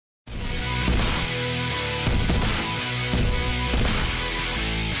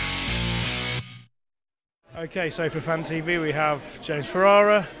Okay, so for Fan TV we have James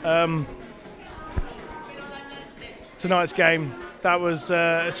Ferrara. Tonight's game, that was,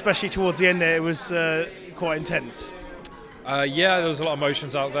 especially towards the end there, it was quite intense. Yeah, there was a lot of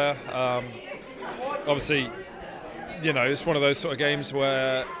emotions out there. Obviously, it's one of those sort of games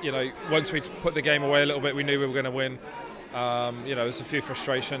where, once we put the game away a little bit, we knew we were going to win. There's a few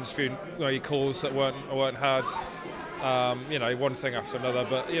frustrations, a few calls that weren't had. One thing after another,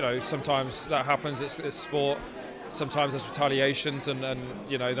 but sometimes that happens. It's sport. Sometimes there's retaliations, and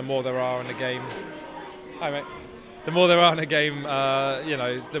the more there are in the game. Hi, mate. The more there are in a game,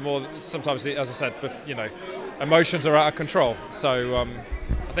 the more sometimes, as I said, emotions are out of control. So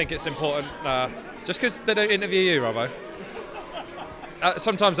I think it's important. Just because they don't interview you, Robbo.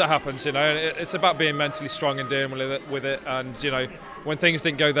 Sometimes that happens, and it's about being mentally strong and dealing with it. And when things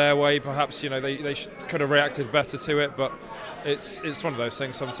didn't go their way, perhaps they could have reacted better to it. But it's one of those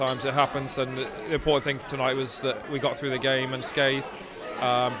things. Sometimes it happens, and the important thing tonight was that we got through the game unscathed,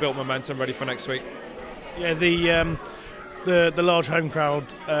 built momentum, ready for next week. Yeah, the large home crowd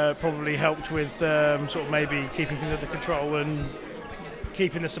probably helped with sort of maybe keeping things under control and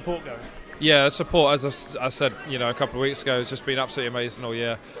keeping the support going. Yeah, support, as I said, a couple of weeks ago, has just been absolutely amazing all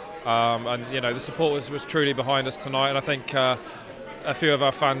year. And the support was truly behind us tonight. And I think a few of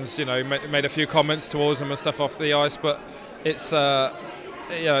our fans, made a few comments towards them and stuff off the ice. But it's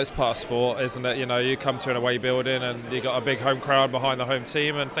it's part of sport, isn't it? You come to an away building and you got a big home crowd behind the home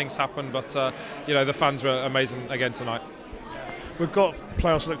team, and things happen. But the fans were amazing again tonight. We've got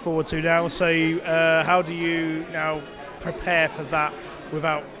playoffs to look forward to now. So how do you now prepare for that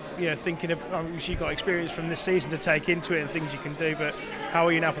without thinking of, you've got experience from this season to take into it and things you can do, but how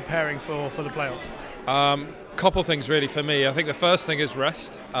are you now preparing for the playoffs? Couple things really for me. I think the first thing is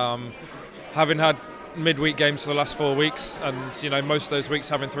rest. Having had midweek games for the last 4 weeks, and most of those weeks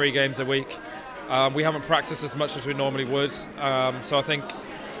having 3 games a week, we haven't practiced as much as we normally would. So I think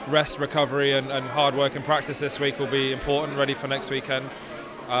rest, recovery, and hard work and practice this week will be important, ready for next weekend,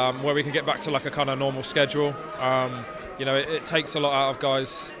 where we can get back to like a kind of normal schedule. It takes a lot out of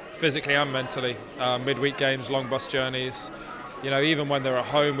guys physically and mentally. Midweek games, long bus journeys. Even when they're at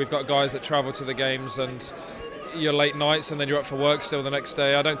home, we've got guys that travel to the games, and you're late nights and then you're up for work still the next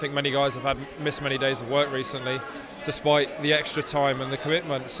day. I don't think many guys have missed many days of work recently, despite the extra time and the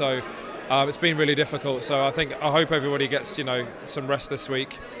commitment. So it's been really difficult. So I hope everybody gets some rest this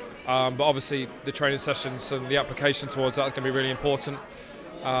week. But obviously the training sessions and the application towards that is going to be really important.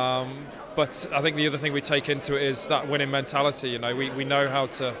 But I think the other thing we take into it is that winning mentality. We know how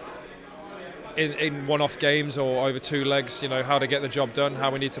to, in one-off games or over 2 legs, how to get the job done,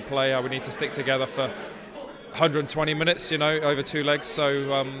 how we need to play, how we need to stick together for 120 minutes, over 2 legs.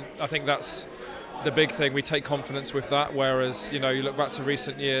 So I think that's the big thing. We take confidence with that, whereas, you look back to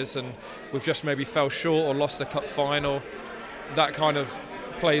recent years and we've just maybe fell short or lost a cup final. That kind of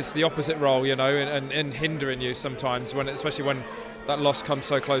plays the opposite role, and hindering you sometimes, especially when that loss comes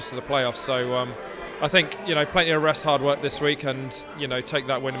so close to the playoffs. So I think, plenty of rest, hard work this week, and, take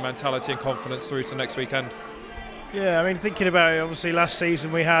that winning mentality and confidence through to next weekend. Yeah, thinking about it, obviously last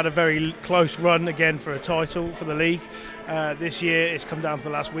season we had a very close run again for a title for the league. This year it's come down to the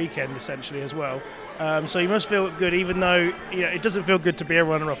last weekend essentially as well. So you must feel good, even though it doesn't feel good to be a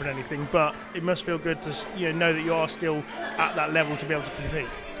runner-up in anything, but it must feel good to know that you are still at that level to be able to compete.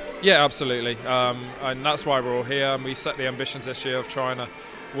 Yeah, absolutely, and that's why we're all here, and we set the ambitions this year of trying to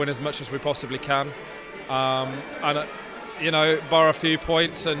win as much as we possibly can. Bar a few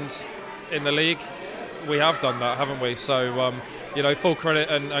points and in the league, we have done that, haven't we? So, full credit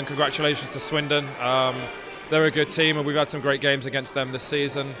and congratulations to Swindon. They're a good team, and we've had some great games against them this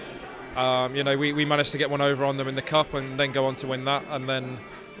season. We managed to get one over on them in the cup and then go on to win that. And then,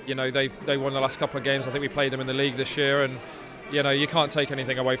 they won the last couple of games. I think we played them in the league this year, and you can't take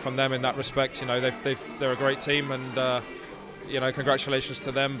anything away from them in that respect. They're a great team, and congratulations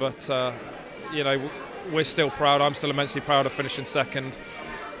to them. But we're still proud. I'm still immensely proud of finishing second.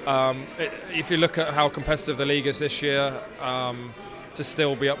 If you look at how competitive the league is this year, to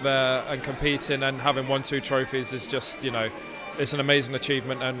still be up there and competing and having won 2 trophies is just, it's an amazing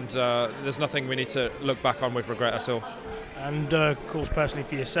achievement, and there's nothing we need to look back on with regret at all. And of course, personally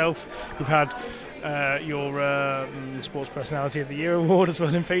for yourself, you've had your Sports Personality of the Year award as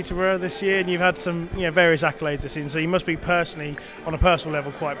well in Peterborough this year, and you've had some various accolades this season, so you must be personally, on a personal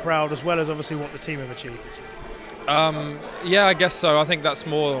level, quite proud, as well as obviously what the team have achieved this year. Yeah, I guess so. I think that's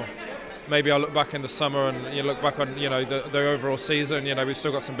more, maybe I look back in the summer and you look back on the overall season. We've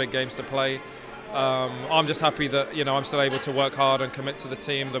still got some big games to play. I'm just happy that I'm still able to work hard and commit to the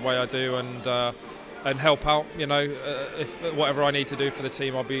team the way I do, and and help out. If whatever I need to do for the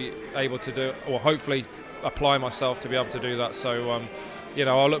team, I'll be able to do, or hopefully apply myself to be able to do that. So,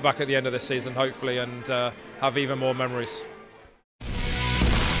 I'll look back at the end of this season hopefully and have even more memories.